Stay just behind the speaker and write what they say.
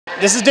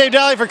This is Dave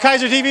Daly for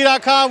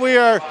KaiserTV.com. We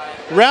are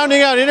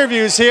rounding out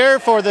interviews here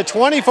for the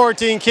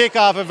 2014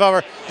 kickoff of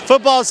our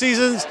football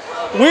seasons.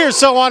 We are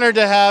so honored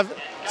to have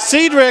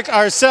Cedric,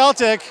 our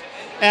Celtic,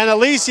 and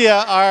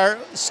Alicia, our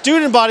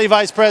student body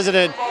vice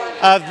president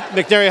of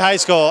McNary High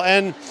School.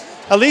 And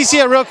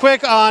Alicia, real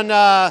quick on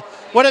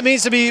what it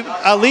means to be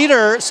a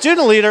leader,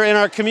 student leader in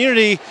our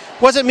community.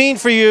 What does it mean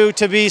for you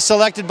to be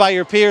selected by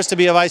your peers to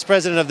be a vice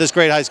president of this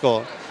great high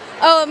school?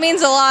 Oh, it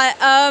means a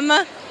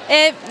lot.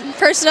 It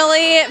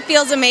personally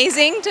feels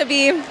amazing to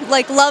be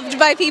loved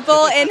by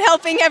people, and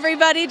helping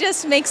everybody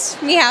just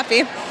makes me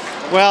happy.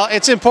 Well,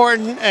 it's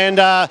important,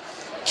 and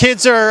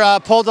kids are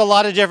pulled a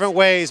lot of different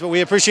ways, but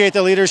we appreciate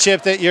the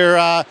leadership that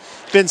you're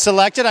been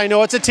selected. I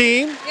know it's a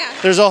team. Yeah.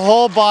 There's a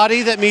whole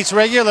body that meets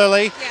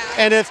regularly. Yeah.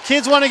 And if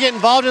kids want to get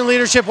involved in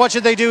leadership, what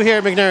should they do here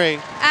at McNary?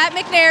 At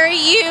McNary,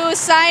 you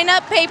sign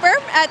up paper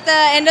at the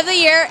end of the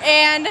year,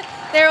 and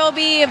there will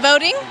be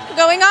voting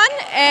going on,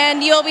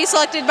 and you'll be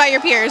selected by your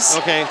peers.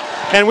 Okay.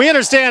 And we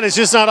understand it's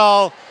just not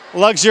all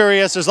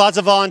luxurious. There's lots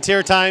of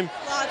volunteer time.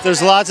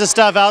 There's lots of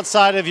stuff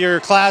outside of your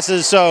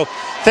classes. So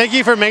thank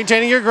you for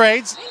maintaining your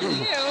grades.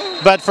 Thank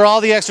you. But for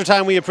all the extra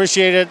time, we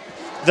appreciate it.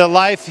 The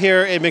life here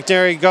at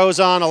McNary goes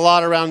on a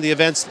lot around the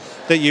events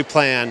that you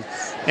plan.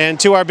 And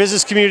to our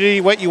business community,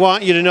 what you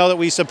want you to know that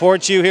we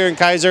support you here in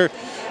Kaiser.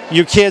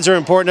 You kids are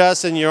important to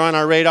us, and you're on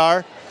our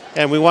radar.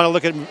 And we want to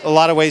look at a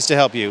lot of ways to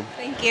help you.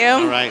 Thank you.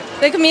 All right.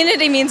 The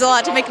community means a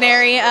lot to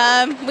McNary.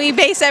 We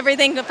base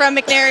everything from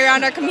McNary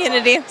around our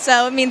community,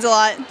 so it means a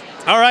lot.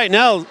 All right,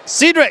 now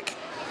Cedric.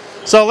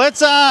 So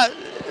let's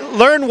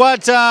learn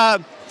what's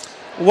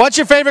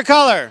your favorite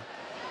color?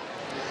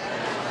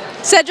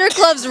 Cedric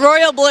loves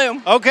royal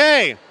blue.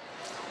 Okay.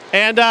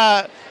 And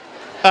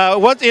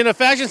what, in a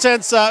fashion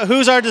sense,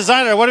 who's our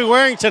designer? What are we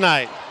wearing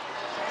tonight?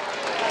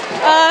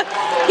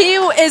 He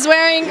is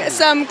wearing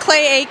some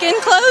Clay Aiken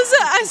clothes,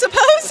 I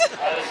suppose.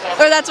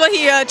 Or that's what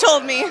he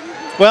told me.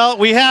 Well,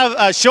 we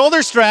have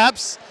shoulder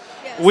straps.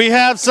 Yes. We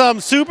have some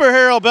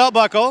superhero belt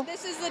buckle.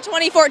 This is the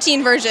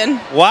 2014 version.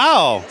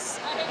 Wow.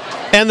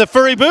 And the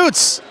furry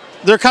boots.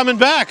 They're coming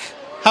back.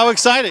 How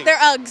exciting. They're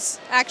Uggs,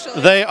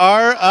 actually. They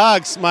are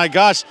Uggs, my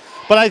gosh.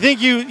 But I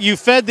think you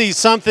fed these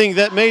something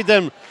that made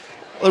them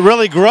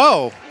really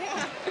grow.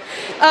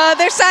 Yeah.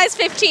 They're size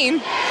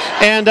 15.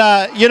 And,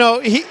 you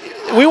know,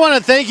 we want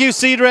to thank you,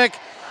 Cedric.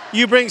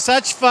 You bring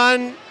such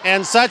fun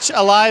and such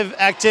a live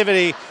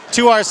activity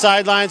to our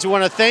sidelines. We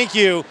want to thank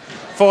you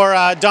for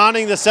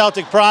donning the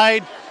Celtic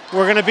pride.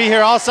 We're going to be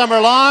here all summer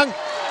long.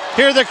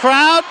 Hear the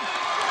crowd.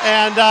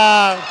 And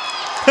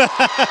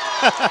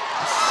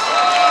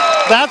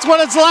that's what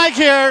it's like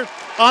here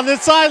on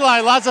this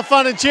sideline. Lots of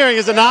fun and cheering,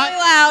 is it not? Really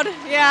loud,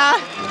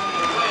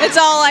 yeah. It's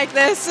all like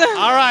this.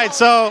 All right,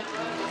 so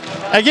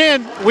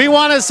again, we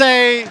want to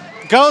say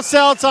go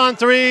Celts on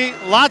three.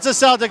 Lots of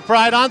Celtic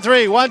pride on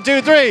three. 1,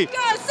 2, 3. Go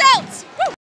Celts!